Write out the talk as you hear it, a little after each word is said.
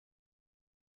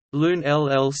Loon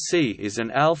LLC is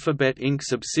an Alphabet Inc.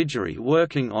 subsidiary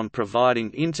working on providing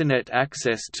Internet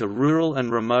access to rural and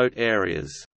remote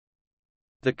areas.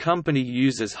 The company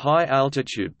uses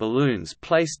high-altitude balloons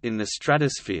placed in the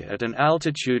stratosphere at an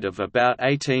altitude of about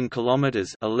 18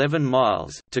 kilometers (11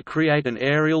 miles) to create an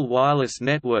aerial wireless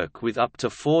network with up to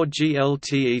 4G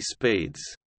LTE speeds.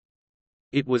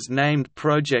 It was named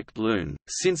Project Loon,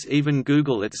 since even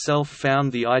Google itself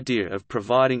found the idea of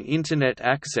providing Internet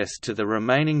access to the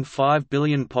remaining 5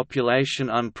 billion population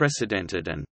unprecedented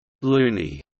and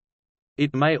loony.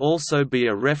 It may also be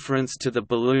a reference to the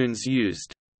balloons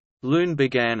used. Loon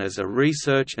began as a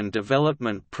research and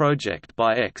development project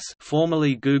by X,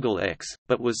 formerly Google X,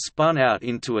 but was spun out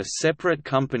into a separate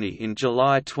company in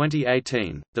July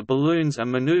 2018. The balloons are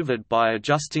maneuvered by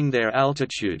adjusting their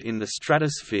altitude in the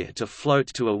stratosphere to float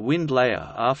to a wind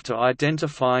layer after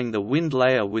identifying the wind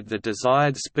layer with the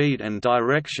desired speed and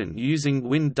direction using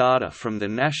wind data from the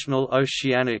National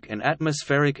Oceanic and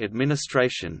Atmospheric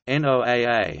Administration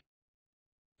 (NOAA).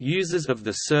 Users of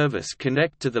the service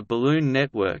connect to the balloon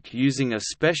network using a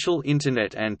special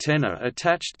Internet antenna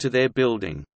attached to their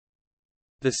building.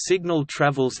 The signal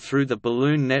travels through the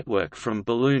balloon network from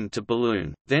balloon to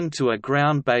balloon, then to a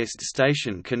ground-based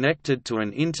station connected to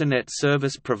an Internet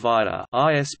Service Provider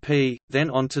 (ISP), then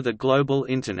onto the global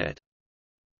Internet.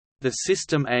 The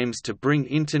system aims to bring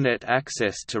Internet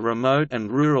access to remote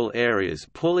and rural areas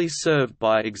poorly served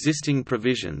by existing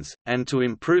provisions, and to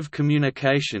improve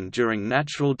communication during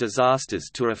natural disasters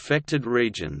to affected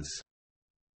regions.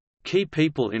 Key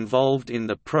people involved in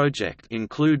the project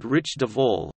include Rich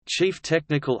Duvall, Chief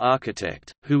Technical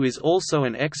Architect, who is also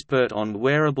an expert on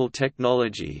wearable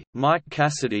technology, Mike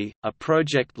Cassidy, a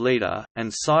project leader,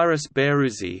 and Cyrus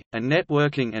Beruzzi, a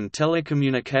networking and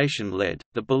telecommunication lead.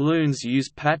 The balloons use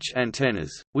patch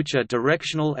antennas, which are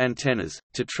directional antennas,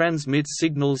 to transmit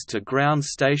signals to ground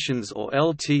stations or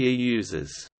LTE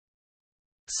users.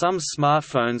 Some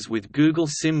smartphones with Google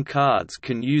SIM cards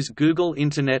can use Google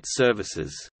Internet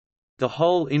services. The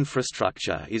whole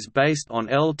infrastructure is based on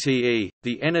LTE,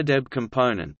 the NADEB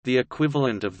component, the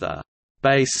equivalent of the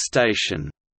base station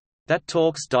that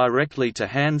talks directly to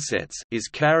handsets, is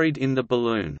carried in the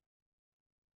balloon.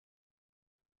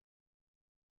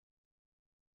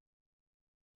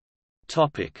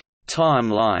 Topic: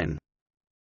 Timeline.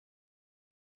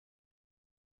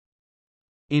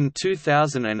 In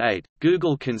 2008,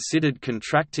 Google considered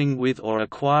contracting with or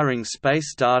acquiring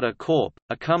Space Data Corp.,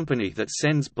 a company that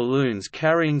sends balloons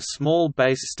carrying small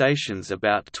base stations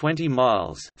about 20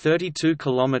 miles (32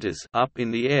 kilometers) up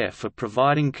in the air for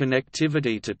providing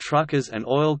connectivity to truckers and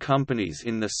oil companies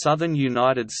in the southern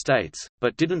United States,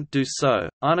 but didn't do so.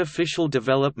 Unofficial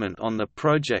development on the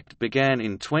project began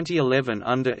in 2011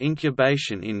 under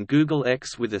incubation in Google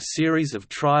X with a series of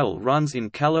trial runs in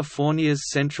California's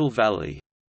Central Valley.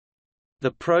 The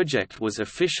project was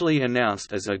officially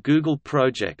announced as a Google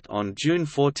project on June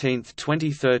 14,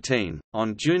 2013.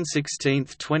 On June 16,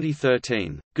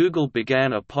 2013, Google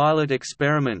began a pilot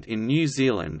experiment in New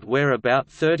Zealand where about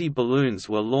 30 balloons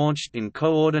were launched in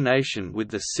coordination with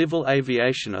the Civil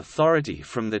Aviation Authority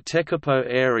from the Tekapo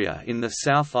area in the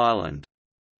South Island.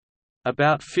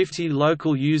 About 50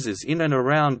 local users in and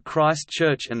around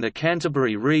Christchurch and the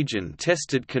Canterbury region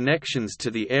tested connections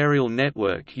to the aerial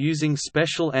network using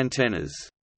special antennas.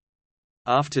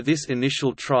 After this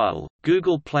initial trial,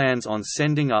 Google plans on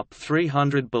sending up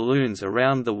 300 balloons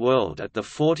around the world at the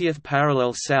 40th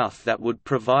parallel south that would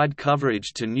provide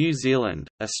coverage to New Zealand,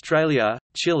 Australia,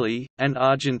 Chile, and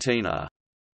Argentina.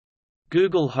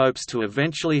 Google hopes to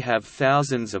eventually have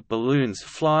thousands of balloons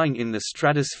flying in the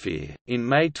stratosphere. In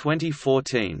May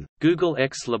 2014, Google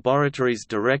X Laboratories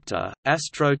director,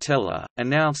 Astro Teller,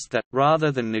 announced that,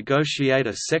 rather than negotiate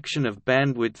a section of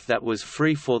bandwidth that was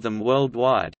free for them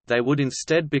worldwide, they would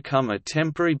instead become a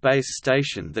temporary base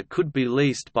station that could be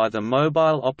leased by the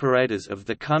mobile operators of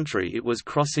the country it was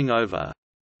crossing over.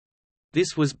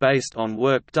 This was based on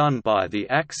work done by the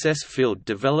Access Field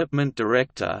Development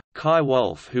Director, Kai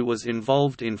Wolf, who was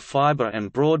involved in fiber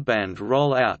and broadband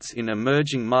rollouts in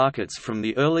emerging markets from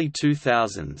the early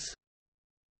 2000s.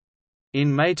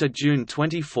 In May to June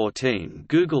 2014,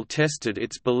 Google tested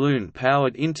its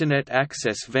balloon-powered Internet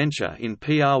access venture in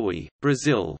Piauí,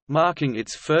 Brazil, marking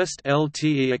its first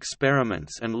LTE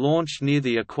experiments and launch near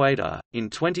the equator. In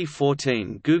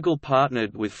 2014, Google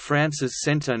partnered with France's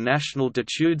Centre National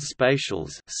d'études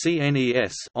spatiales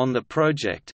 (CNES) on the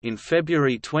project. In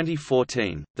February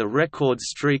 2014, the record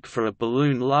streak for a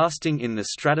balloon lasting in the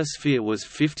stratosphere was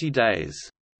 50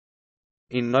 days.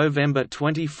 In November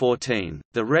 2014,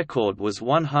 the record was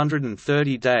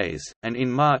 130 days, and in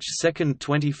March 2,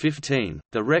 2015,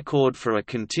 the record for a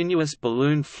continuous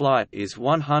balloon flight is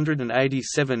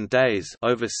 187 days,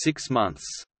 over 6 months.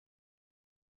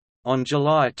 On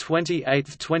July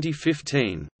 28,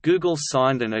 2015, Google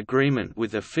signed an agreement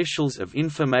with officials of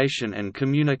Information and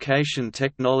Communication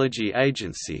Technology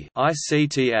Agency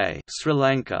 (ICTA) Sri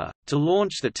Lanka to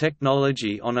launch the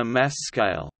technology on a mass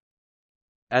scale.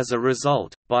 As a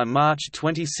result, by March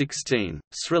 2016,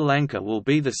 Sri Lanka will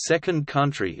be the second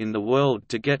country in the world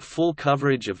to get full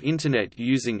coverage of Internet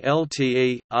using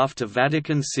LTE, after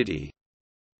Vatican City.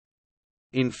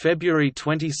 In February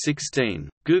 2016,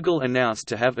 Google announced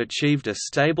to have achieved a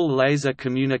stable laser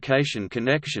communication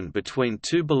connection between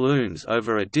two balloons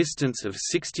over a distance of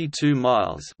 62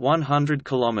 miles (100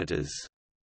 kilometers).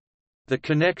 The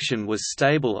connection was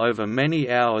stable over many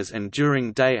hours and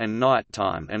during day and night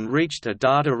time and reached a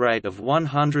data rate of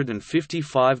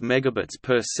 155 megabits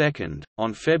per second.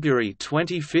 On February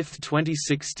 25,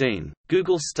 2016,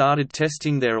 Google started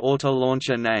testing their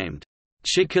autolauncher named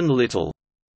Chicken Little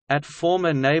at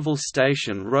former Naval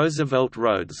Station Roosevelt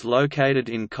Roads located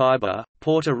in Ceiba,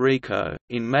 Puerto Rico.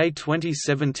 In May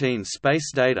 2017,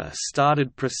 Space Data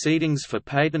started proceedings for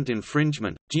patent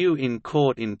infringement, due in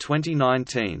court in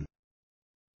 2019.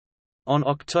 On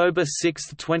October 6,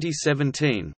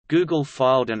 2017, Google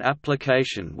filed an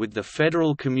application with the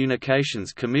Federal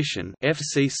Communications Commission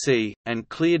 (FCC) and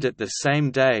cleared it the same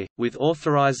day, with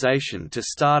authorization to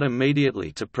start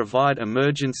immediately to provide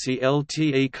emergency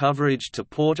LTE coverage to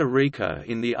Puerto Rico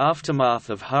in the aftermath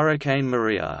of Hurricane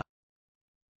Maria.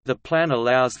 The plan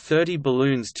allows 30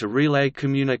 balloons to relay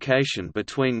communication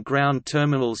between ground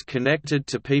terminals connected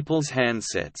to people's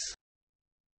handsets.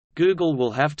 Google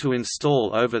will have to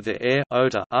install over-the-air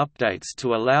updates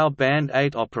to allow Band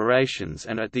 8 operations,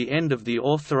 and at the end of the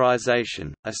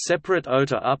authorization, a separate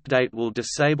OTA update will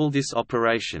disable this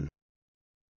operation.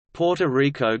 Puerto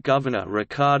Rico Governor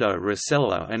Ricardo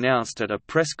Rossello announced at a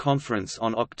press conference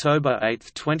on October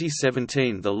 8,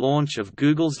 2017 the launch of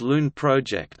Google's Loon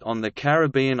project on the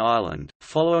Caribbean island,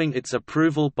 following its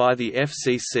approval by the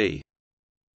FCC.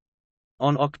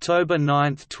 On October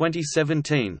 9,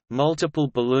 2017, multiple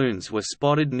balloons were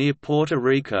spotted near Puerto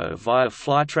Rico via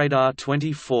Flightradar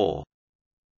 24.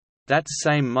 That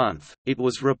same month, it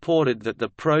was reported that the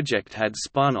project had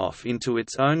spun off into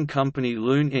its own company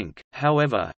Loon Inc.,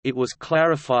 however, it was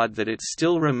clarified that it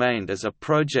still remained as a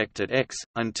project at X,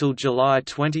 until July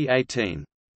 2018.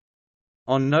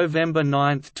 On November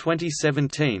 9,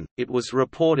 2017, it was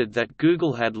reported that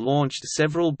Google had launched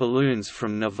several balloons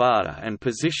from Nevada and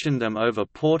positioned them over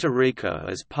Puerto Rico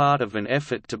as part of an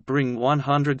effort to bring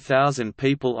 100,000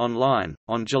 people online.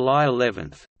 On July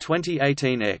 11,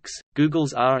 2018, X,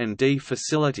 Google's R&D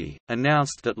facility,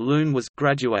 announced that Loon was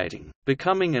graduating,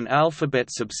 becoming an Alphabet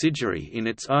subsidiary in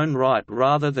its own right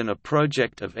rather than a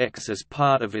project of X as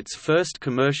part of its first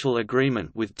commercial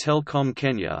agreement with Telkom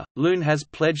Kenya. Loon has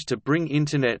pledged to bring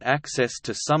Internet access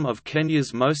to some of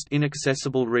Kenya's most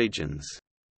inaccessible regions.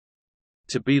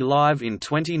 To be live in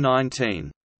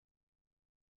 2019.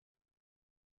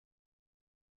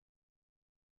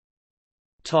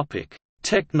 Topic: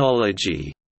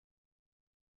 Technology.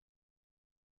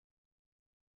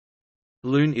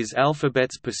 Loon is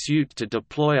Alphabet's pursuit to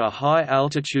deploy a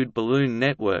high-altitude balloon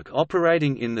network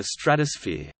operating in the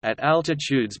stratosphere, at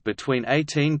altitudes between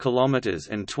 18 km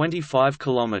and 25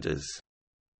 km.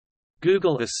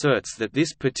 Google asserts that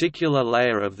this particular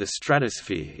layer of the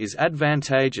stratosphere is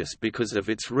advantageous because of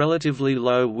its relatively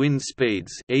low wind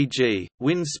speeds, e.g.,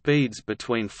 wind speeds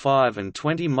between 5 and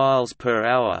 20 miles per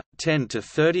hour, 10 to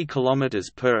 30 kilometers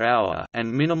per hour,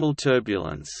 and minimal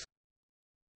turbulence.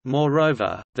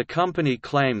 Moreover, the company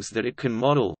claims that it can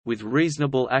model, with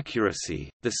reasonable accuracy,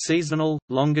 the seasonal,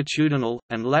 longitudinal,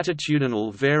 and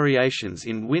latitudinal variations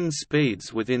in wind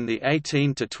speeds within the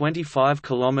 18 to 25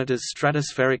 km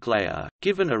stratospheric layer.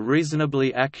 Given a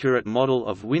reasonably accurate model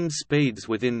of wind speeds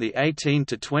within the 18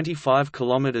 to 25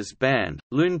 km band,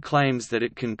 Loon claims that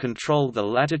it can control the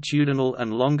latitudinal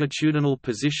and longitudinal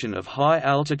position of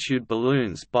high-altitude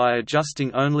balloons by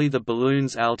adjusting only the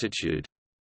balloon's altitude.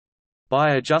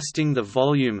 By adjusting the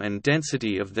volume and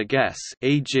density of the gas,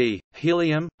 e.g.,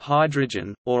 helium,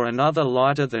 hydrogen, or another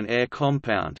lighter-than-air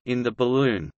compound in the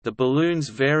balloon's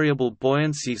variable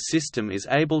buoyancy system is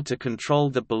able to control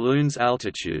the balloon's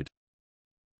altitude.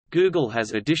 Google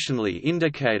has additionally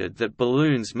indicated that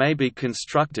balloons may be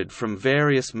constructed from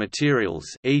various materials,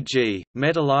 e.g.,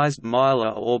 metallized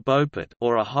mylar or bopit,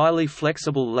 or a highly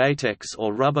flexible latex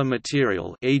or rubber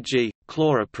material, e.g.,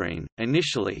 chloroprene.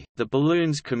 Initially, the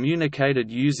balloons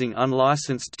communicated using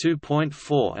unlicensed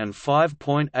 2.4 and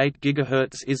 5.8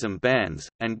 GHz ISM bands,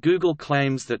 and Google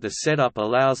claims that the setup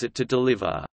allows it to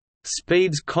deliver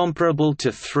speeds comparable to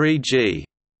 3G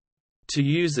to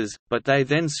users, but they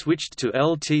then switched to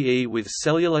LTE with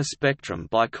cellular spectrum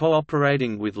by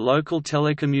cooperating with local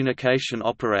telecommunication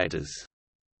operators.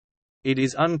 It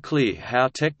is unclear how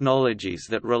technologies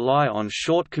that rely on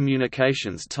short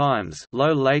communications times,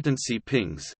 low latency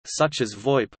pings, such as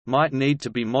VoIP, might need to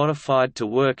be modified to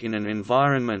work in an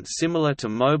environment similar to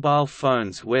mobile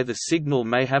phones where the signal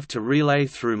may have to relay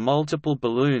through multiple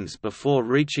balloons before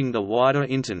reaching the wider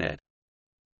Internet.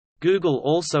 Google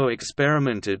also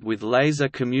experimented with laser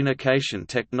communication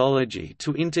technology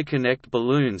to interconnect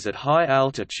balloons at high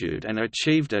altitude and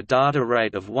achieved a data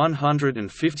rate of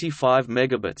 155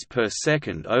 megabits per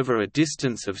second over a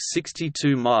distance of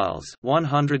 62 miles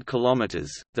 (100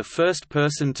 kilometers), the first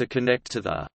person to connect to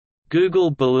the Google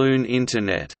Balloon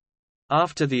Internet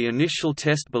after the initial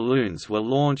test balloons were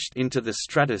launched into the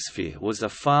stratosphere was a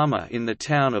farmer in the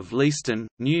town of Leiston,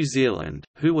 New Zealand,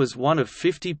 who was one of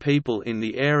 50 people in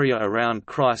the area around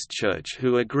Christchurch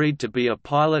who agreed to be a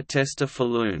pilot tester for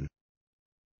Loon.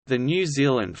 The New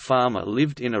Zealand farmer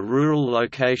lived in a rural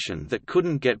location that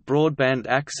couldn't get broadband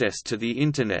access to the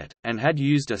Internet, and had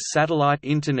used a satellite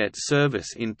Internet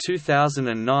service in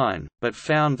 2009, but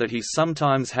found that he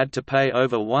sometimes had to pay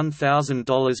over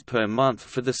 $1,000 per month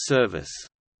for the service.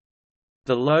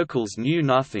 The locals knew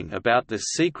nothing about the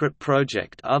secret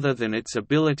project other than its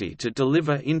ability to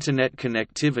deliver Internet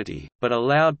connectivity, but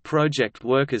allowed project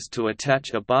workers to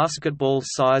attach a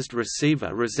basketball-sized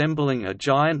receiver resembling a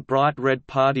giant bright red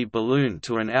party balloon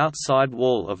to an outside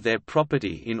wall of their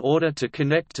property in order to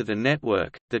connect to the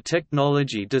network. The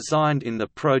technology designed in the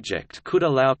project could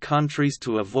allow countries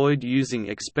to avoid using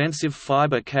expensive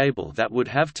fiber cable that would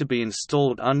have to be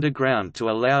installed underground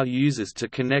to allow users to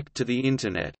connect to the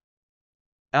Internet.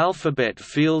 Alphabet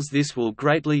feels this will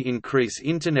greatly increase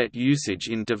Internet usage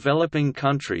in developing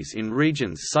countries in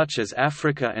regions such as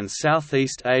Africa and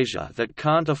Southeast Asia that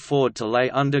can't afford to lay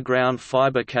underground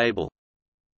fiber cable.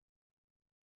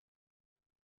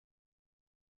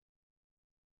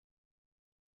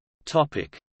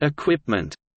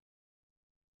 Equipment.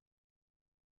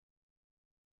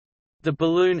 The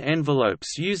balloon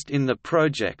envelopes used in the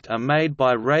project are made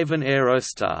by Raven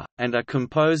Aerostar, and are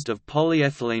composed of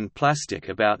polyethylene plastic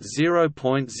about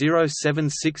 0.076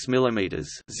 mm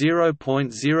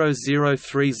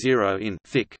 (0.0030 in)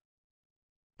 thick.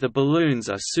 The balloons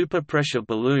are superpressure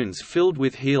balloons filled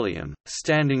with helium,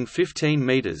 standing 15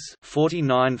 meters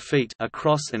 (49 feet)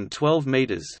 across and 12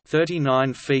 meters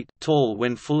 (39 feet) tall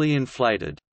when fully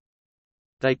inflated.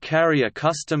 They carry a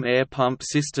custom air pump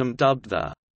system dubbed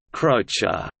the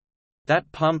Crocher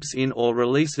that pumps in or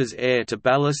releases air to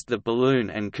ballast the balloon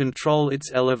and control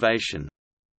its elevation.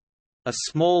 A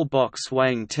small box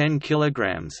weighing 10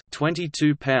 kilograms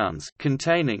 (22 pounds)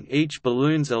 containing each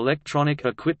balloon's electronic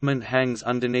equipment hangs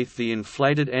underneath the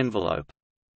inflated envelope.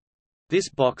 This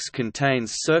box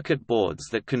contains circuit boards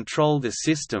that control the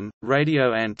system,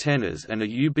 radio antennas and a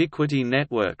ubiquity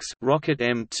networks Rocket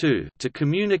M2 to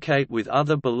communicate with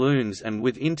other balloons and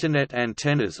with Internet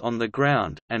antennas on the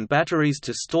ground, and batteries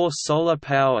to store solar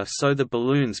power so the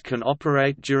balloons can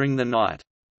operate during the night.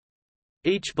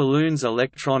 Each balloon's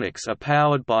electronics are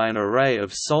powered by an array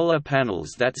of solar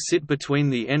panels that sit between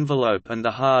the envelope and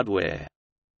the hardware.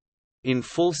 In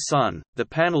full sun, the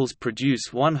panels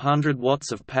produce 100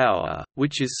 watts of power,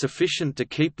 which is sufficient to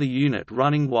keep the unit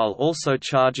running while also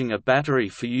charging a battery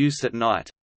for use at night.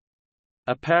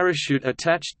 A parachute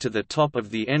attached to the top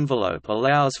of the envelope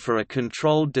allows for a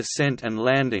controlled descent and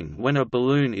landing when a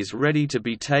balloon is ready to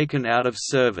be taken out of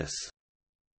service.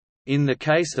 In the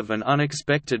case of an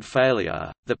unexpected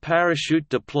failure, the parachute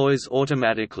deploys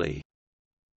automatically.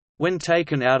 When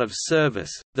taken out of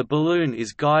service, the balloon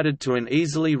is guided to an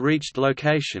easily reached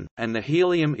location, and the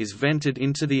helium is vented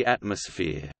into the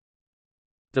atmosphere.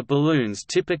 The balloons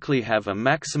typically have a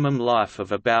maximum life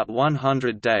of about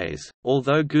 100 days,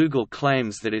 although Google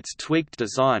claims that its tweaked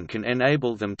design can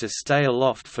enable them to stay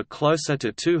aloft for closer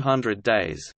to 200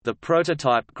 days. The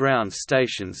prototype ground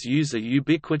stations use a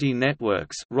Ubiquity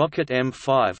Networks Rocket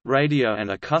M5 radio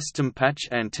and a custom patch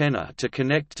antenna to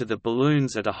connect to the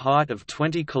balloons at a height of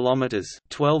 20 kilometers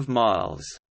 (12 miles).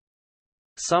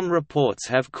 Some reports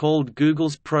have called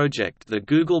Google's project the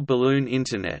Google Balloon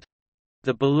Internet.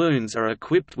 The balloons are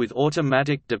equipped with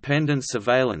automatic dependent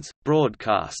surveillance,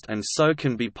 broadcast and so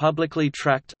can be publicly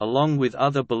tracked along with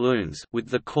other balloons with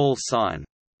the call sign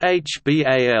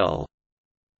HBAL.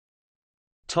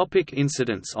 Topic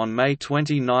incidents. On May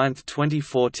 29,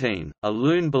 2014, a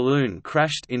Loon balloon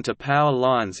crashed into power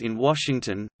lines in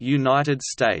Washington, United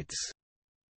States.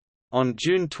 On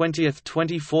June 20,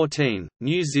 2014,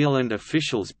 New Zealand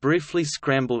officials briefly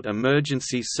scrambled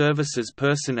emergency services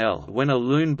personnel when a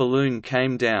Loon balloon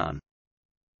came down.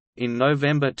 In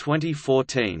November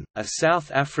 2014, a South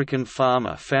African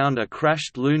farmer found a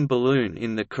crashed Loon balloon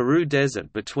in the Karoo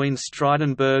Desert between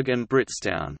Stridenberg and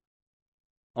Britstown.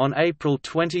 On April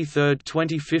 23,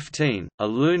 2015, a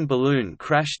Loon balloon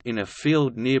crashed in a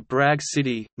field near Bragg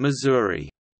City, Missouri.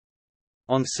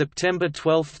 On September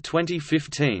 12,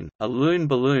 2015, a Loon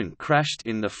balloon crashed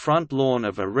in the front lawn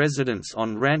of a residence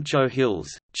on Rancho Hills,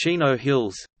 Chino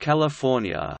Hills,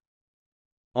 California.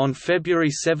 On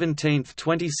February 17,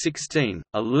 2016,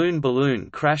 a Loon balloon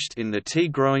crashed in the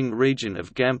tea-growing region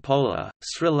of Gampola,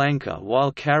 Sri Lanka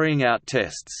while carrying out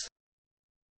tests.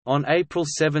 On April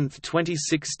 7,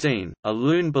 2016, a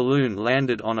Loon balloon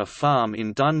landed on a farm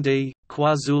in Dundee,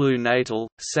 KwaZulu-Natal,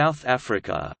 South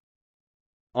Africa.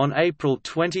 On April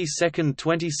 22,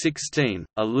 2016,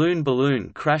 a Loon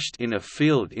balloon crashed in a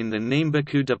field in the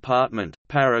Nimbaku department,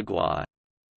 Paraguay.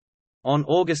 On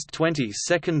August 22,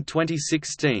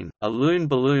 2016, a Loon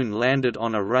balloon landed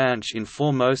on a ranch in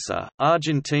Formosa,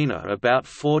 Argentina about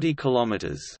 40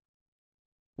 kilometers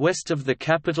west of the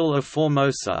capital of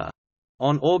Formosa.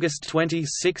 On August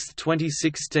 26,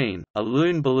 2016, a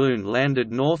Loon balloon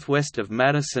landed northwest of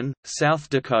Madison, South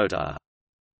Dakota.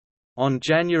 On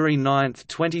January 9,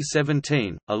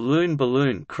 2017, a Loon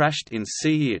balloon crashed in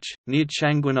Siich, near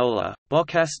Changuinola,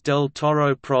 Bocas del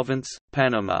Toro Province,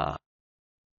 Panama.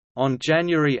 On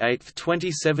January 8,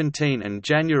 2017 and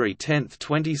January 10,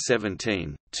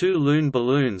 2017, two Loon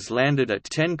balloons landed at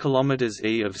 10 km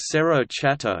E of Cerro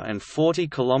Chato and 40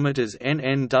 km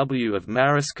NNW of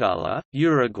Mariscala,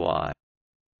 Uruguay.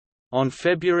 On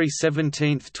February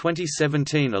 17,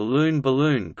 2017, a Loon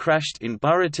balloon crashed in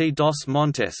Buriti dos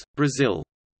Montes, Brazil.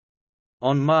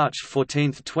 On March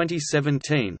 14,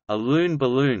 2017, a Loon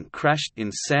balloon crashed in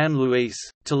San Luis,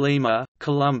 Tolima,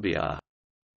 Colombia.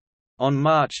 On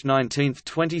March 19,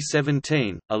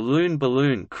 2017, a Loon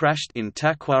balloon crashed in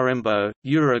Tacuarembó,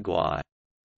 Uruguay.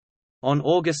 On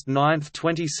August 9,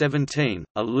 2017,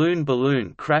 a Loon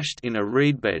balloon crashed in a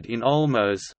reedbed in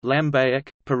Olmos, Lambayeque,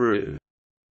 Peru.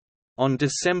 On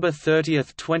December 30,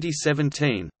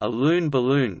 2017, a Loon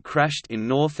balloon crashed in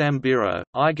North Ambiro,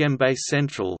 Igembe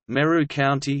Central, Meru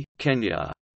County,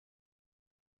 Kenya.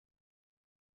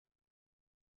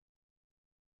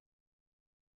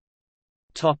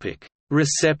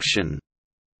 Reception.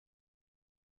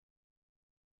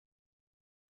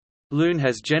 Loon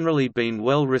has generally been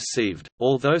well received,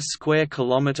 although Square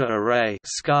Kilometre Array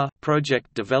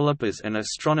project developers and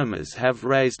astronomers have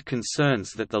raised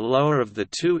concerns that the lower of the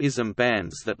two ISM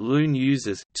bands that Loon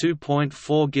uses 2.4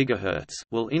 GHz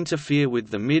will interfere with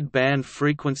the mid-band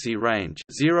frequency range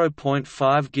 0.5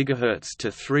 GHz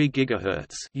to 3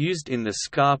 GHz used in the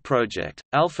SCAR project.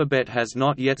 Alphabet has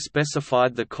not yet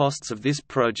specified the costs of this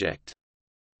project.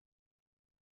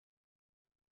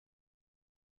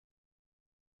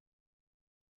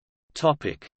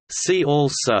 See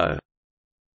also: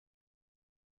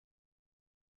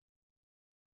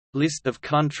 List of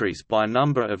countries by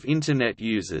number of Internet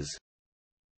users,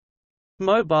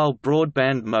 Mobile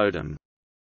broadband modem,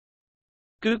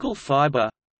 Google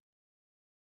Fiber,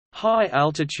 High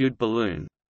altitude balloon,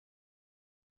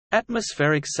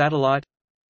 Atmospheric satellite,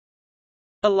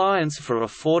 Alliance for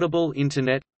Affordable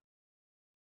Internet,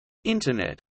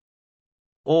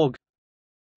 Internet.org,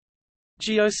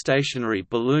 Geostationary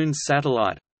balloon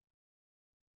satellite,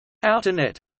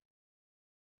 Outernet,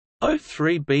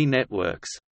 O3b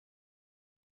networks,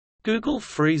 Google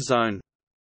Free Zone,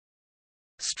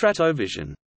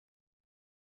 Stratovision.